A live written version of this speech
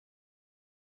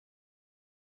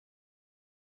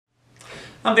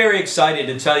I'm very excited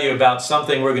to tell you about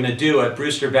something we're going to do at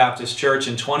Brewster Baptist Church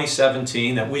in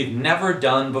 2017 that we've never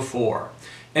done before.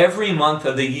 Every month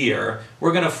of the year,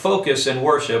 we're going to focus and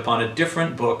worship on a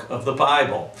different book of the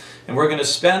Bible. And we're going to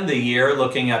spend the year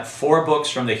looking at 4 books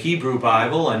from the Hebrew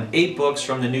Bible and 8 books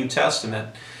from the New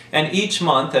Testament. And each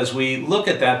month, as we look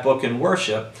at that book in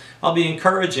worship, I'll be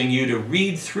encouraging you to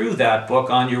read through that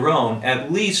book on your own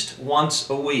at least once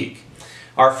a week.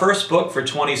 Our first book for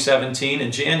 2017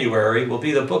 in January will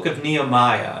be the book of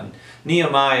Nehemiah. And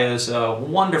Nehemiah is a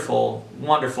wonderful,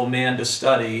 wonderful man to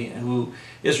study who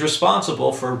is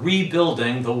responsible for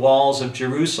rebuilding the walls of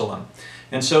Jerusalem.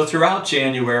 And so throughout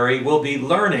January, we'll be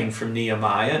learning from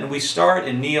Nehemiah, and we start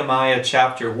in Nehemiah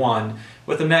chapter 1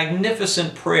 with a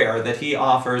magnificent prayer that he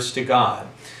offers to God.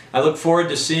 I look forward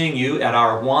to seeing you at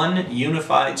our one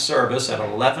unified service at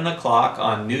 11 o'clock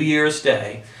on New Year's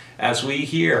Day as we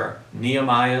hear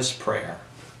Nehemiah's prayer.